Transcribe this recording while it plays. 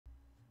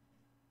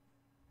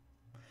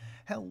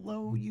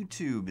Hello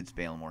YouTube, it's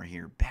Balimore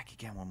here, back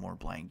again with more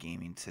Blind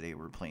Gaming. Today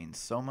we're playing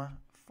SOMA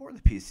for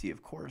the PC,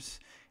 of course,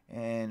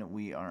 and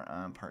we are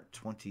on part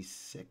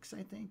 26,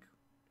 I think.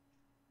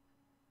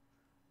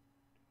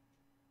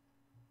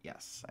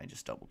 Yes, I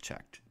just double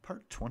checked.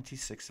 Part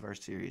 26 of our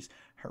series.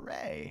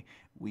 Hooray!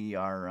 We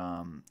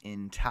are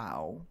in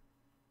Tau.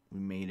 We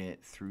made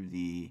it through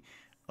the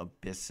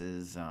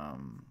abysses.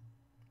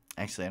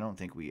 Actually, I don't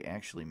think we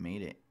actually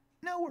made it.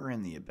 No, we're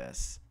in the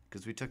abyss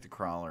because we took the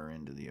crawler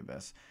into the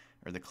abyss,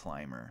 or the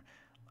climber.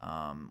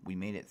 We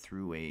made it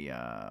through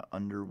a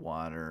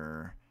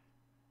underwater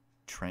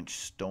trench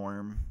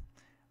storm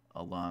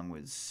along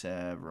with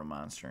several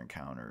monster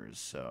encounters.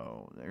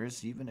 So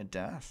there's even a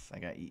death. I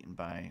got eaten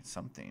by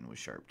something with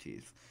sharp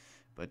teeth.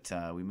 But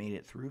we made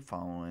it through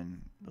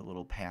following the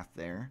little path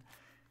there.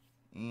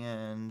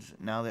 And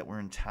now that we're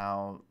in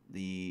Tau,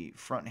 the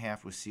front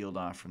half was sealed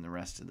off from the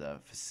rest of the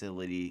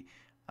facility.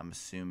 I'm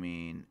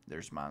assuming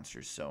there's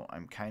monsters. So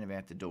I'm kind of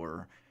at the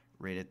door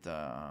right at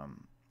the,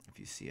 if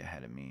you see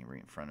ahead of me,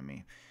 right in front of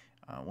me.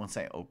 Once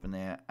I open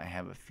that, I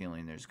have a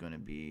feeling there's going to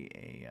be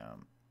a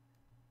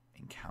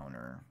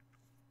encounter,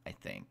 I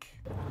think.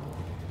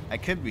 I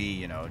could be,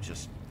 you know,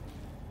 just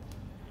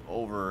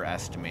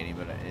overestimating,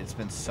 but it's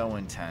been so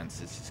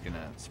intense, it's just going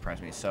to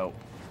surprise me. So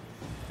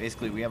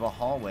basically, we have a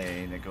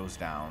hallway that goes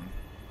down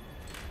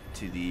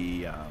to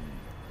the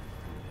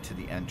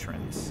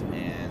entrance,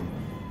 and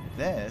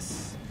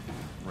this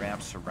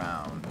wraps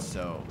around.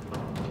 So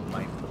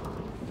my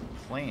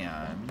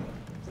plan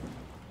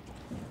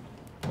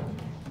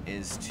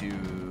is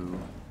to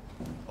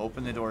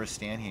open the door,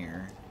 stand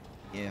here.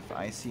 If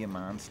I see a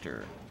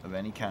monster of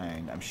any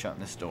kind, I'm shutting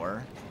this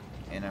door,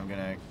 and I'm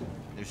gonna,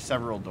 there's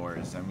several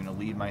doors, I'm gonna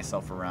lead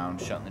myself around,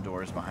 shutting the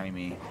doors behind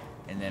me,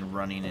 and then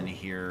running into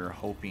here,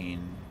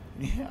 hoping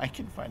I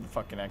can find the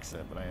fucking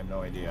exit, but I have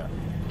no idea.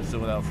 So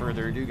without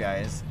further ado,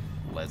 guys,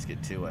 let's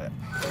get to it.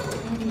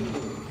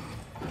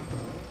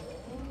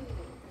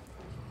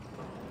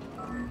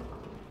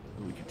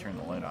 Ooh, we can turn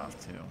the light off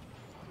too.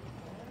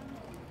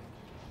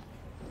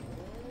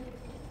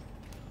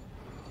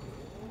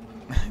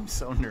 I'm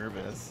so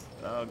nervous.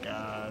 Oh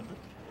god.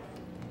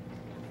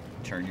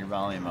 Turn your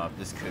volume up.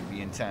 This could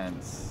be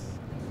intense.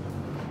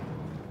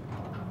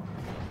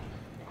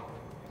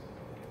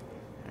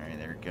 Alright,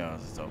 there it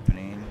goes. It's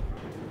opening.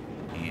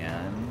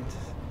 And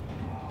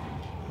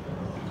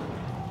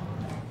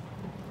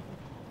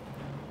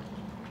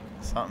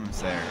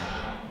something's there.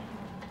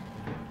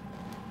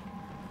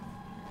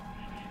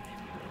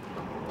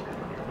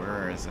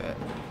 Where is it?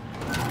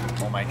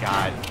 Oh my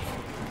god.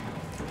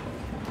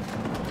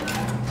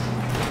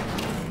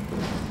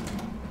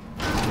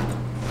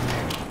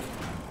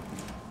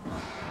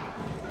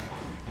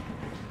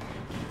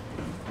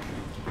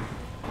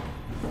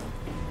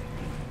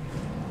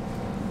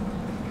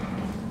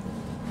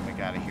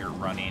 Out of here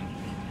running.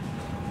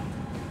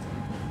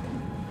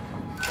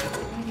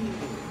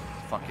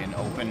 Fucking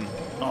open.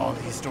 Oh,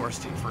 these doors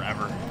take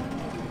forever.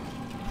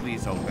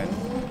 Please open.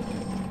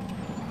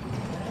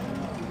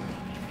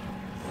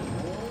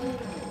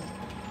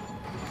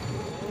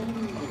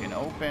 Fucking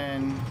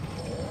open.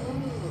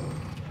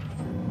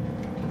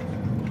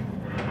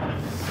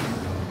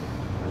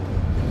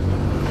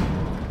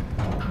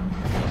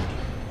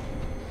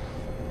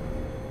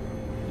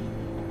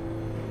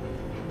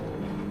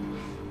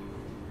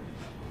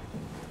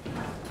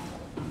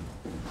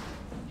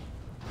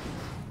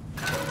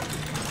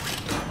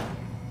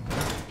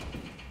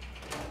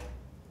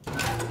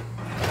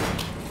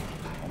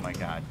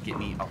 God, get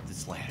me up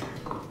this ladder.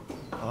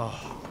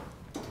 Oh.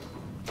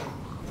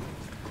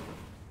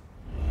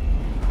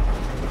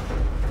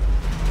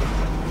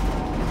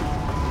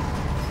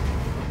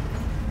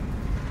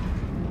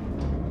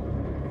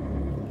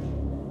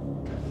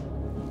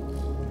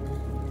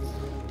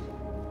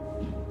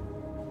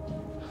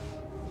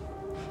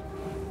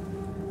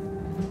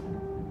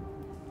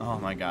 Oh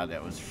my god,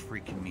 that was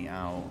freaking me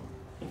out.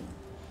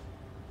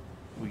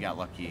 We got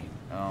lucky.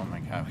 Oh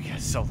my god, we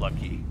got so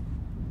lucky.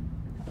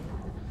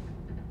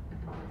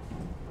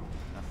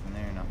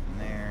 Nothing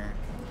there.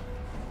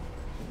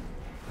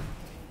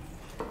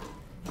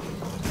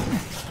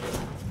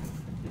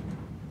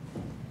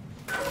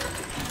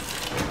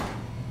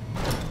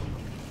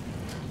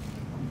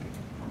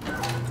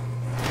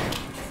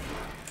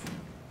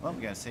 Well,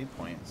 we got a save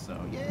point, so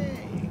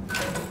yay!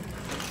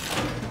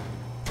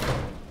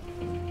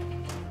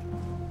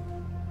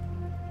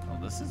 Oh,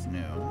 this is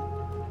new.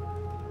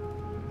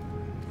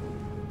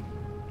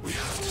 We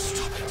have to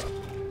stop it.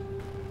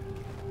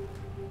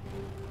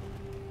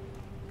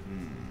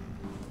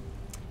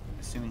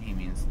 Assuming he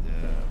means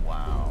the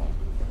wow.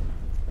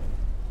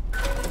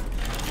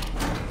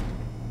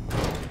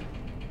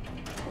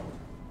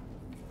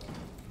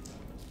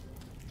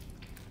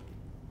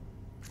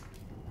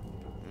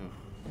 Oof.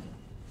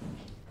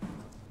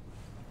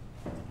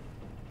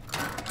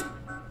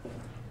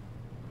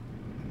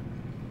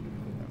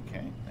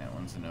 Okay, that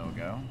one's a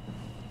no-go.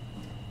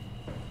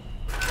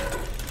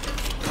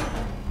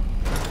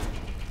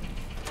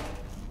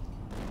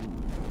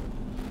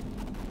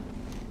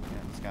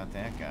 got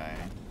that guy.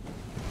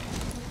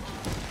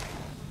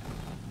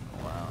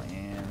 Wow,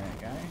 and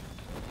that guy.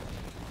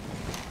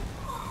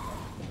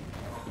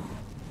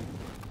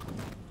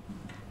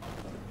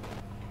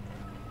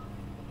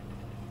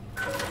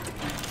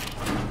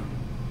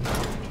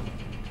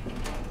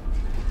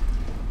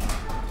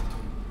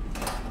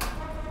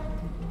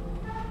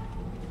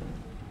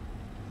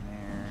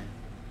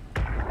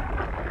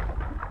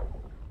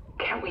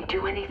 Can't we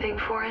do anything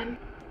for him?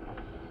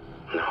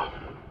 No,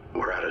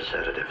 we're out of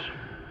sedatives.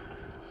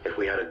 If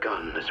we had a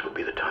gun, this would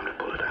be the time to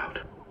pull it out.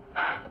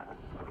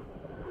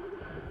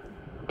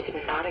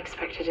 Did not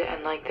expect it to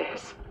end like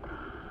this.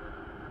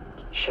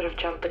 Should have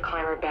jumped the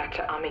climber back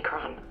to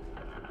Omicron.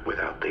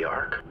 Without the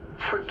Ark?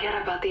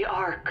 Forget about the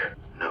Ark.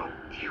 No,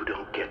 you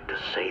don't get to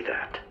say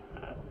that.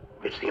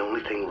 It's the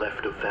only thing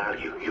left of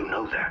value, you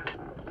know that.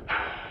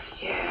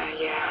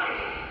 Yeah.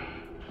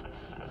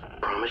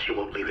 Promise you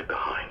won't leave it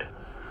behind.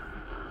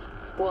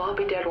 We'll all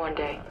be dead one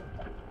day.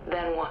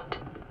 Then what?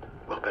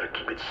 Well, better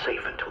keep it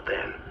safe until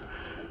then.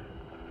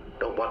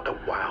 Don't want the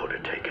wow to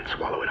take it,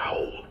 swallow it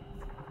whole.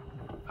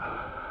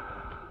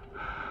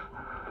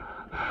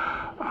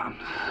 I'm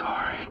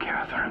sorry,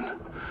 Catherine.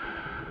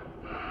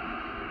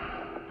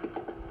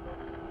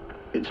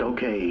 It's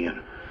okay,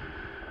 Ian.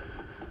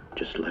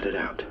 Just let it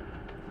out.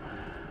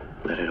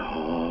 Let it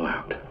all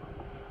out.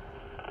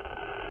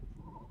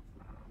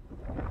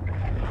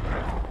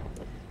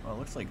 Well, it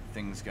looks like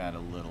things got a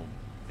little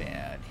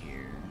bad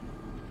here.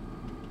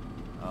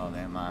 Oh,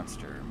 that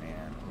monster,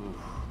 man.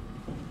 Oof.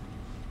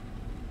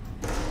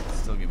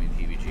 Still give me the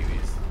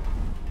heebie-jeebies.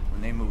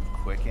 When they move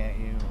quick at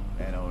you,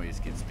 that always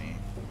gets me.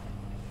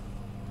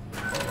 We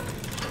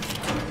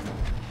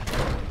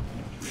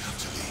have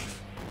to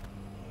leave.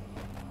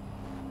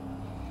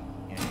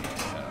 Yeah,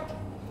 shut up.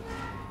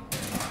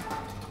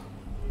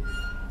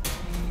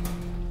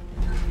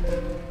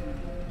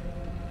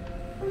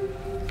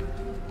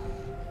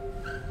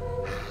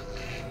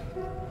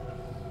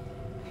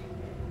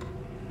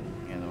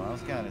 Yeah, the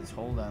wild's got its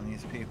hold on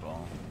these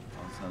people.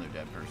 Oh, it's another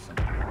dead person.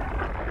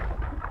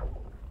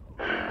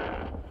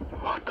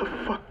 What the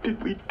fuck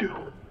did we do?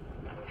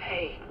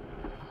 Hey,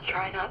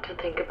 try not to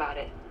think about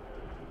it.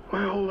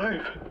 My whole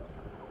life,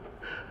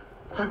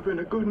 I've been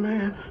a good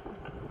man.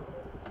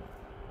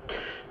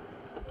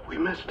 We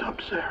messed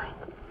up, Sarah.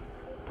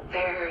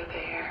 There.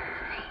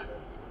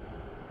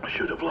 I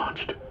should have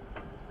launched.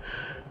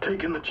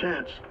 Taken the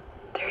chance.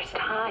 There's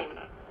time.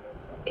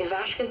 If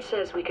Ashkin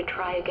says we could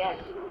try again,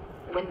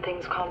 when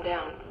things calm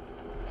down.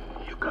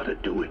 You gotta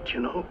do it,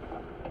 you know?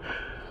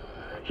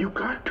 You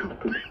got to.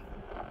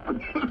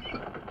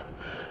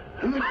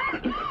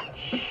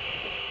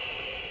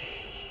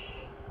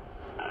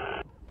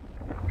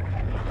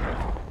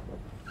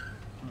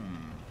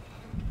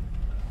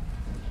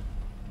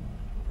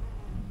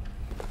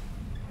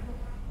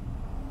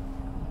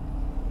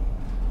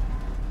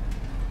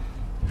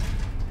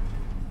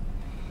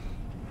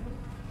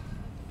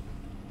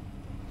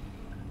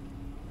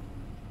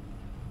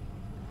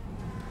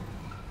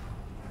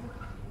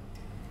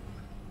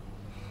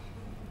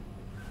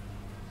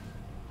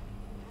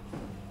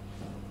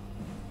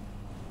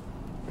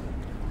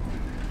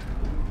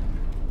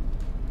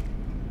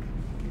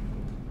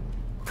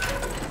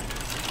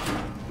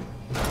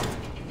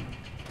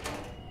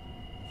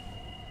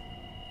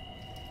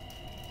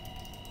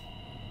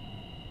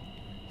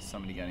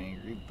 Somebody got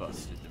angry,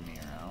 busted the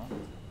mirror out.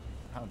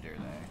 How dare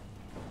they?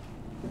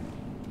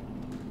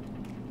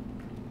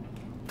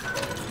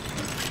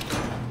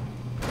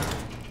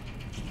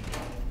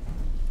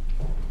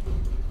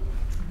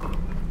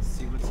 Let's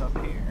see what's up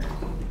here.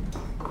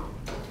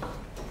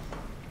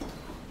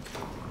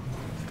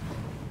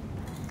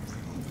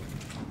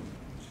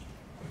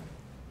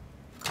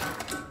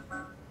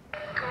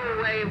 Go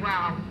away,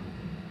 wow.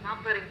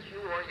 Not letting you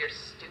or your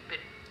stupid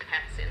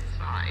pets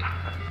inside.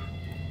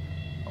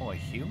 Oh, a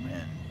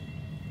human.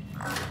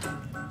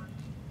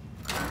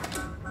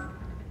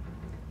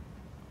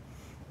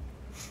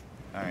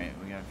 Alright,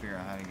 we gotta figure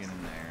out how to get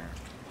in there.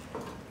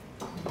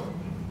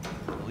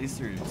 At least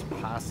there's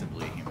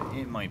possibly a human.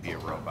 It might be a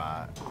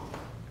robot.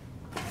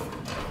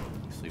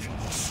 Sleep.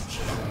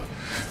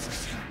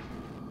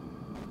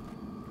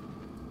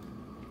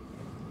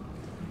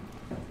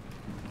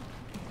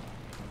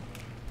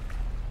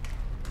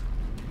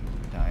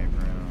 Dive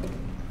room.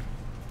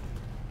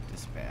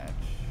 Dispatch.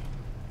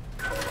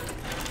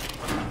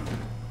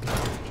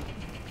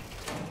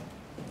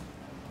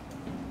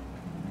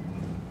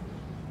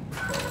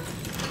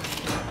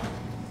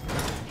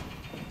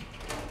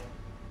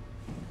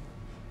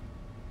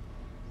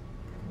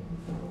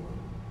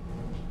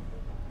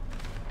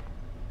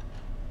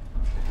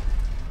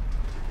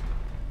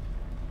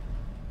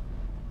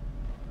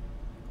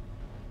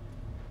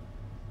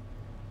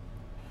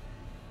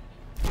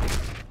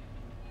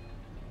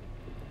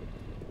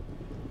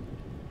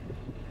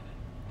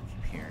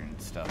 Keep hearing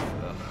stuff.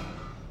 Ugh.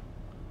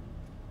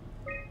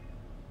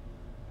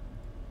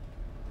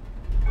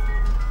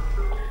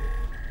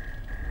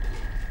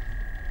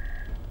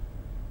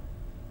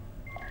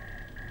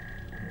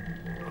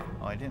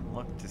 Oh, I didn't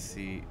look to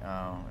see.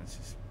 Oh, it's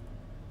just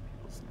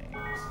people's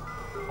names.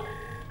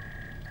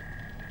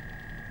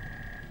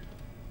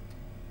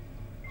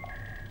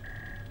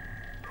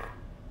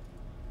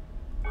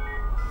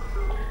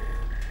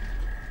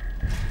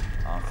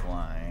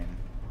 Offline.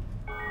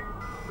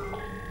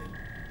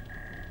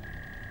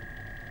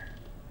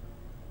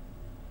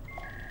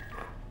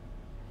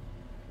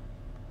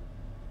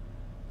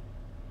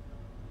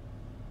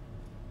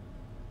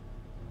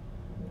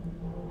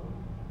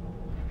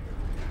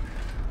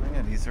 Oh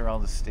yeah, these are all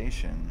the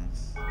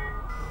stations.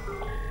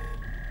 I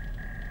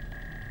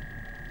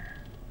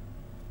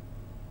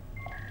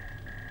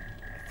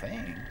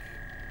think.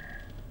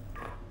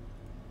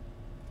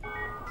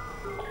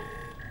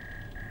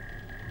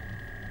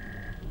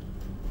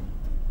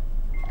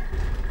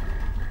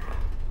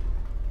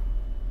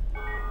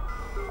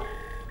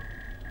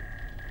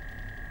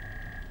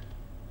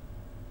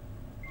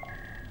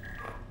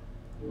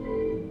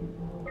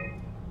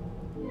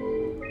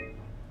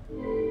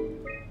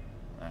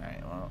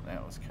 Alright, well,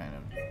 that was kind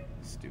of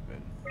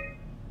stupid.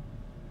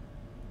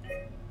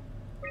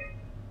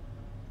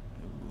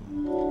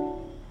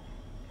 Ooh.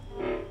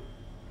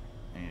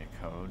 I need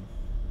a code.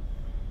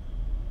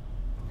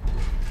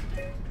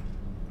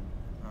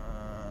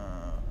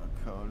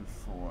 A code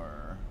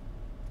for...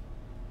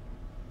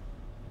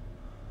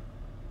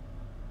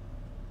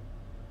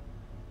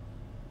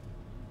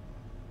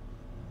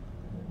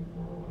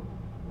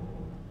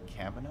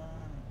 Cabana?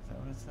 Is that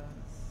what it says?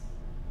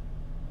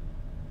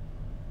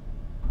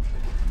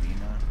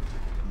 Mina?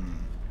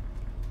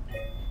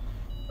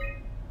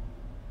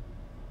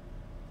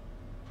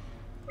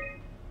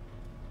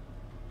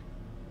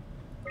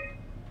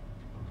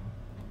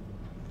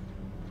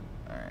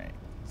 Alright,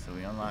 so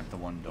we unlocked the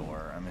one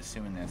door. I'm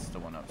assuming that's the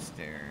one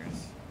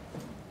upstairs.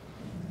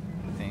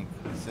 I think,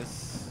 is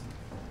this...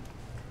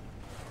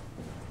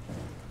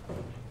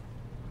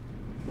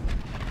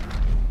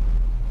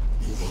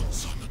 Move on,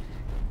 Simon.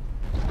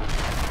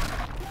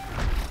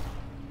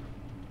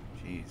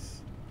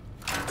 Jeez.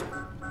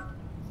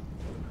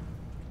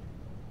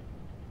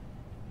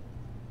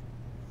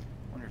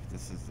 Wonder if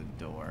this is the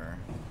door.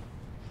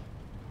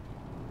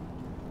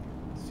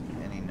 See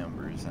any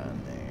numbers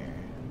on there?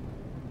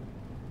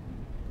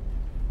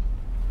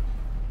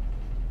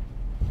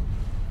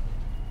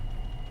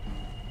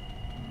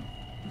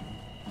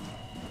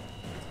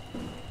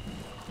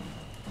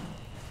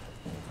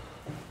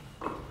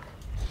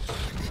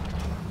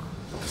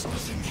 There's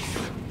nothing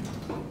here.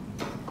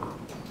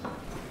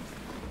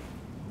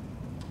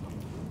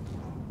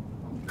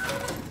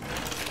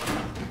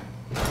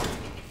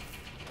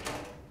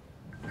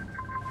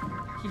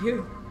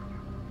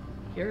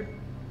 You're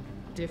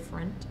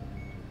different.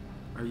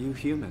 Are you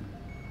human?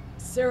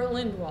 Sarah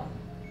Lindwall,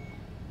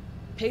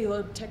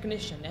 payload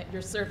technician at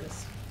your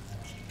service.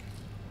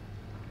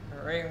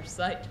 A rare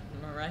sight,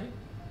 am I right?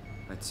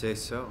 I'd say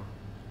so.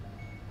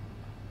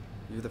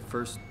 You're the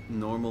first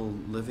normal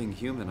living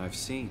human I've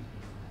seen.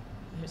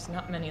 There's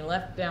not many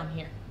left down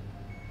here.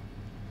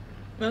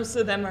 Most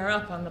of them are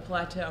up on the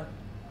plateau.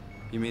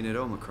 You mean at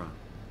Omicron?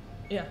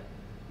 Yeah,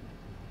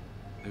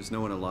 There's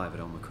no one alive at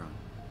Omicron.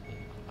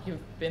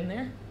 you've been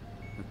there?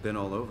 I've been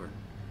all over.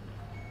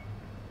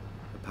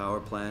 The power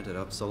plant at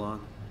Upsilon,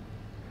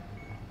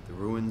 the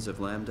ruins of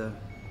Lambda,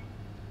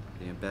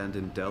 the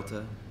abandoned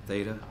Delta,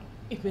 Theta.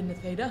 You've been to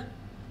Theta?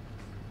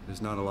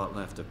 There's not a lot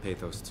left of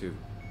Pathos 2.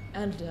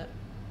 And,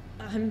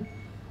 I'm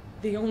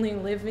the only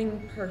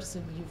living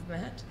person you've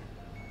met?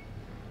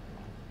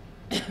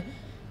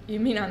 You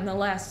mean I'm the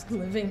last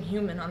living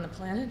human on the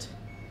planet?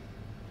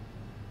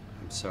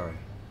 I'm sorry.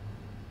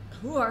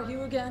 Who are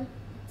you again?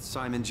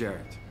 Simon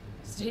Jarrett.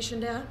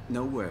 Stationed out?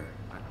 Nowhere.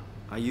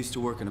 I used to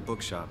work in a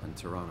bookshop in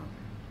Toronto.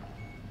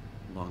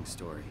 Long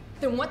story.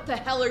 Then what the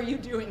hell are you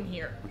doing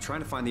here? I'm trying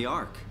to find the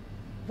Ark.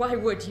 Why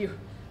would you?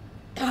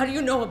 How do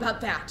you know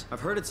about that? I've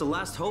heard it's the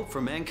last hope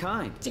for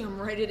mankind. Damn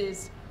right it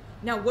is.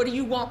 Now what do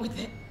you want with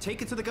it?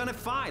 Take it to the Gun at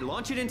Phi.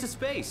 Launch it into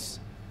space.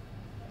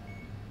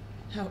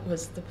 That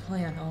was the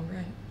plan, all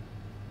right.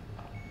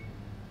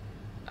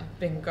 I've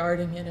been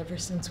guarding it ever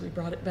since we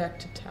brought it back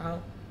to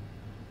Tau.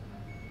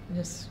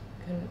 Just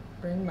couldn't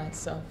bring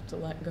myself to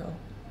let go.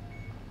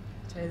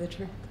 To tell you the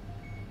truth,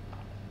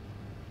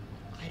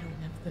 I don't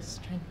have the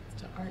strength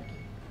to argue.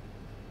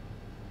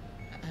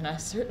 And I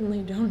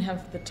certainly don't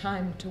have the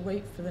time to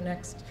wait for the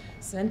next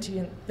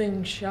sentient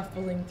thing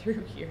shuffling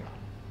through here.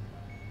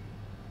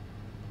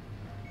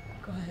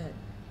 Go ahead.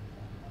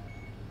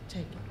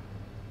 Take it.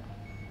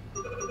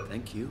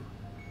 Thank you.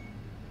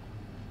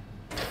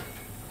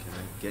 Can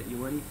I get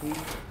you anything?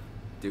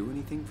 Do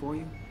anything for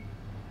you?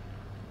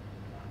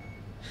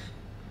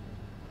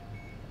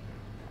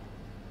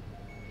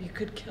 You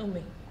could kill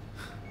me.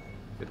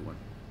 Good one.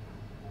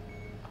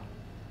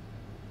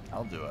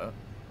 I'll do it.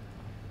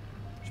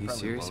 You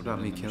Probably serious load about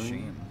it me in the killing you?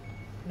 machine.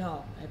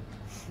 No,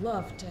 I'd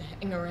love to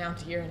hang around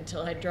here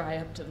until I dry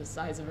up to the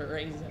size of a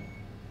raisin.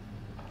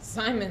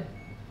 Simon,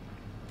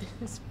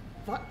 this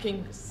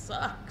fucking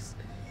sucks.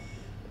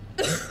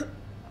 I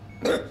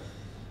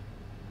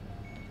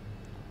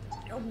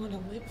don't want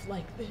to live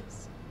like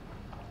this.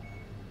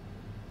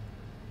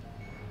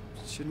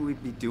 Shouldn't we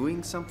be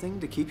doing something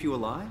to keep you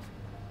alive?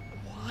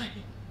 Why?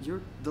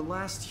 You're the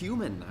last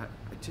human. I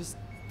just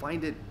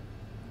find it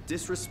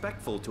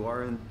disrespectful to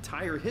our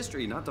entire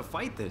history not to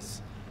fight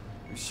this.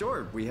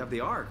 Sure, we have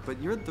the Ark,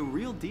 but you're the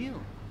real deal.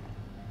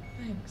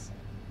 Thanks.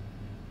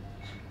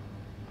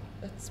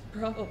 That's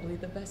probably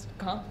the best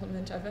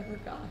compliment I've ever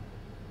got.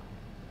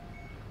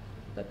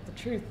 But the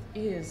truth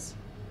is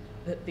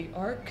that the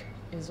Ark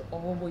is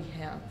all we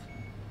have.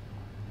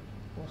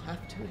 We'll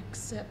have to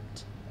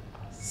accept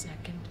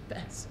second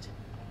best,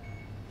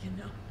 you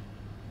know?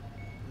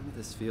 None of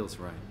this feels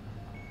right.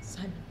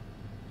 Simon,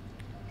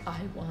 I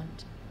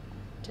want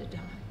to die.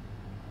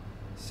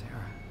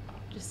 Sarah.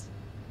 Just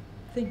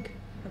think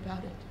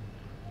about it.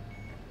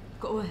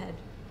 Go ahead.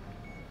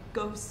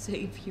 Go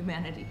save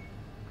humanity.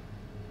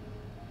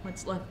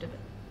 What's left of it.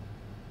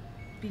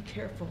 Be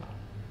careful.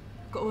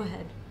 Go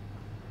ahead.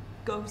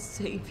 Go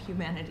save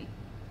humanity.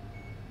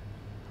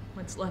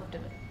 What's left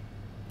of it.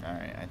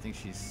 Alright, I think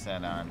she's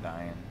set on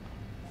dying.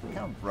 Look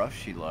how rough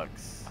she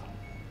looks.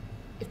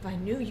 If I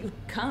knew you'd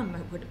come,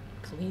 I would have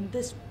cleaned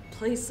this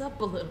place up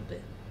a little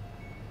bit.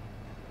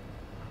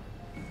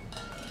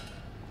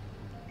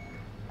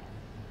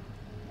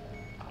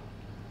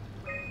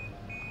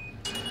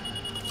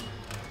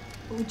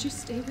 Would you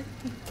stay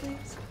with me,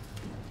 please?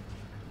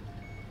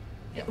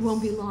 It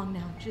won't be long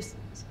now. Just,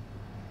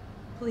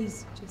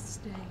 please, just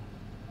stay.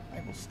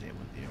 I will stay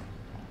with you.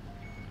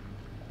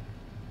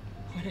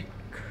 What a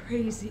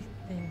crazy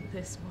thing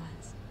this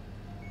was.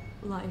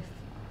 Life.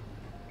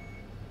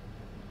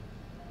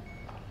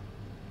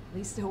 At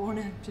least I won't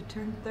have to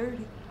turn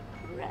 30.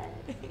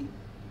 Hooray!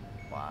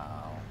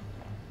 Wow.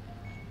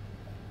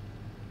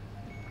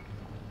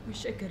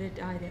 Wish I could have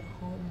died at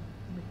home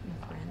with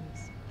my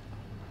friends.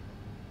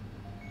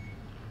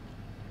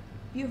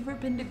 You ever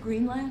been to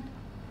Greenland?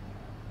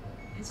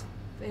 It's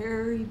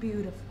very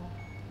beautiful.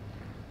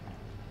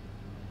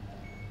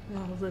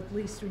 Well, at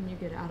least when you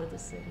get out of the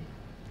city.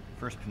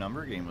 First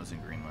Penumbra game was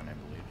in Greenland, I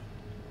believe.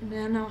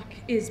 Nanook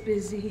is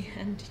busy,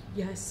 and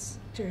yes,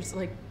 there's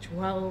like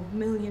 12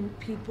 million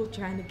people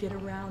trying to get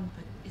around,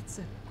 but it's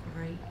a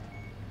great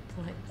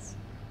place.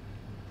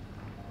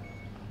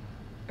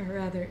 Or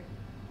rather,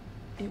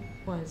 it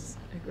was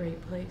a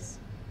great place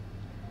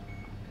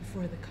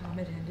before the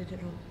comet ended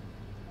it all.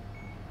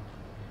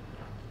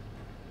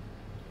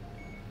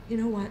 You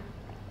know what?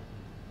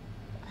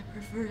 I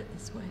prefer it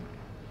this way.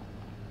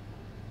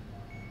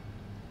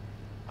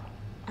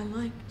 I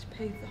liked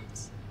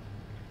Pathos.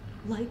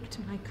 Liked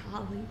my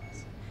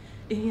colleagues.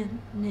 Ian,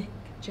 Nick,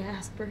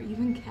 Jasper,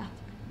 even Catherine.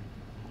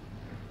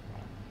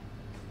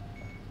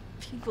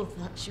 People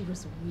thought she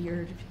was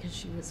weird because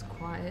she was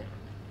quiet,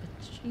 but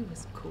she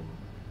was cool.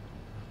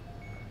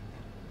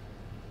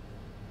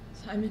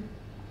 Simon,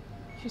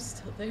 you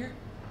still there?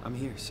 I'm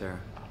here, Sarah.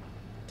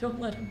 Don't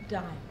let him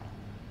die,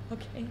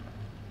 okay?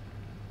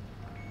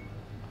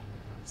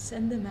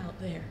 Send them out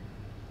there.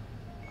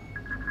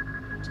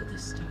 To the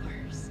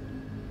stars.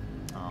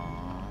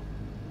 Aww.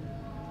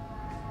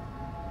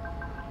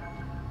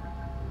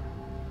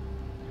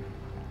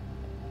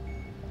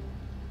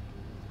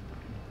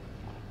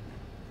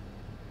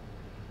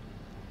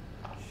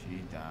 She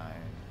died.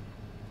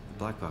 The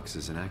black box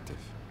is inactive.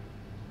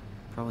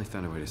 Probably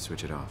found a way to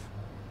switch it off.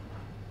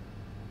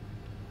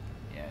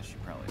 Yeah, she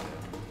probably did.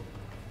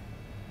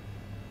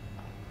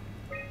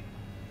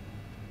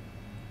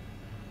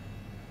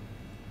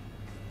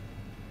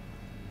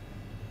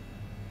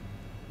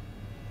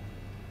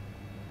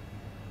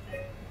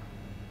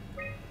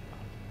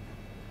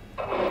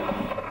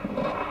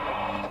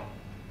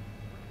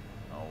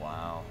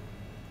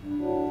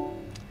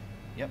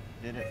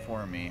 Did it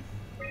for me.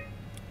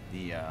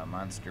 The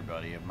monster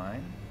buddy of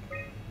mine.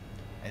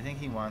 I think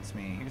he wants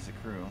me, here's the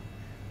crew,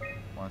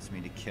 wants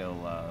me to kill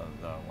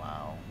the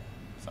WoW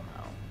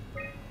somehow.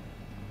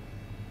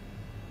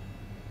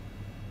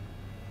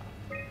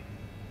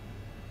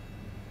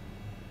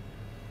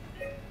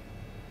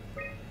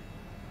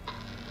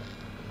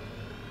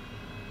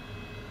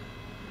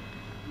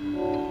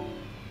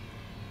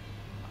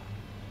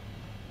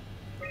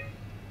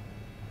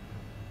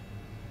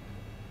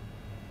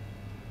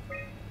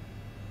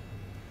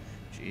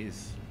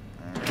 Jeez.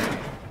 Alright.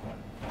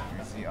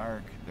 Here's the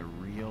Ark, the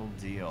real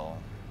deal.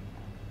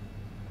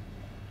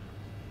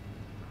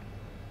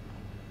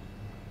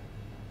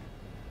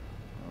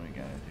 What do we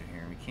gotta do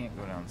here? We can't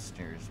go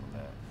downstairs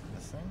with it.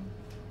 This thing?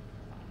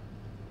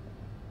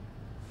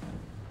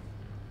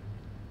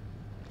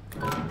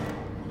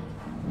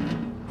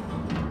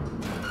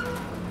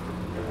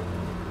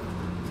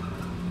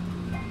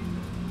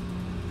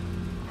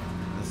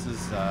 This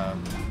is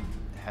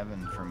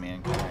heaven for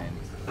mankind.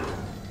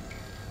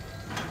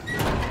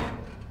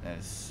 That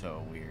is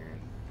so weird.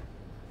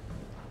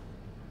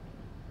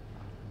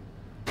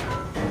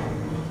 Alright,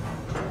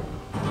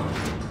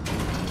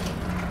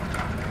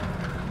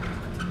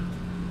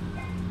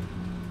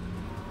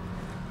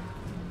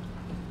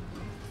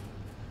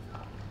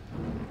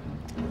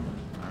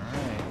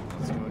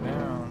 let's go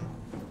down.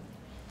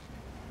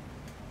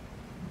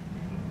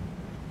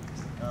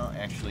 Well,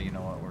 actually, you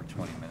know what? We're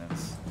 20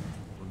 minutes.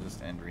 We'll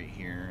just end right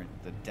here.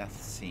 The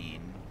death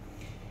scene.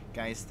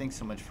 Guys, thanks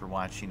so much for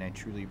watching. I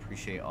truly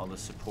appreciate all the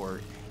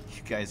support.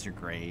 You guys are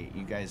great.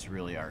 You guys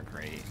really are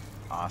great.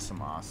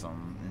 Awesome,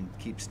 awesome. And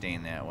keep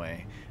staying that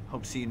way.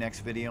 Hope to see you next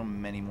video.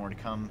 Many more to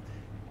come.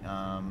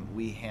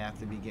 We have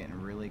to be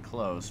getting really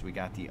close. We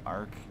got the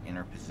Ark in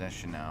our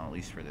possession now, at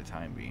least for the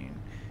time being.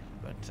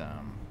 But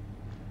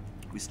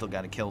we still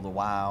got to kill the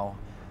WoW,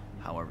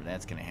 however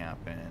that's going to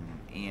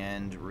happen,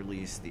 and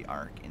release the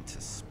Ark into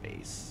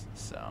space.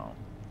 So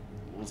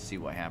we'll see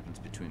what happens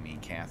between me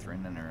and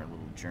Catherine and our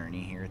little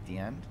journey here at the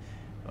end.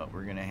 But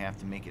we're going to have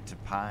to make it to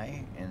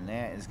Pi, and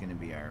that is going to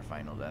be our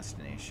final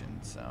destination.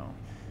 So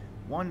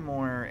one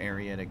more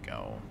area to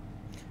go.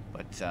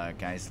 But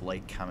guys,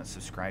 like, comment,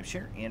 subscribe,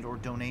 share, and or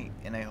donate,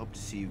 and I hope to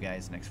see you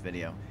guys next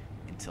video.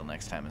 Until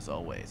next time, as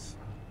always,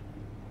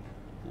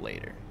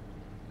 later.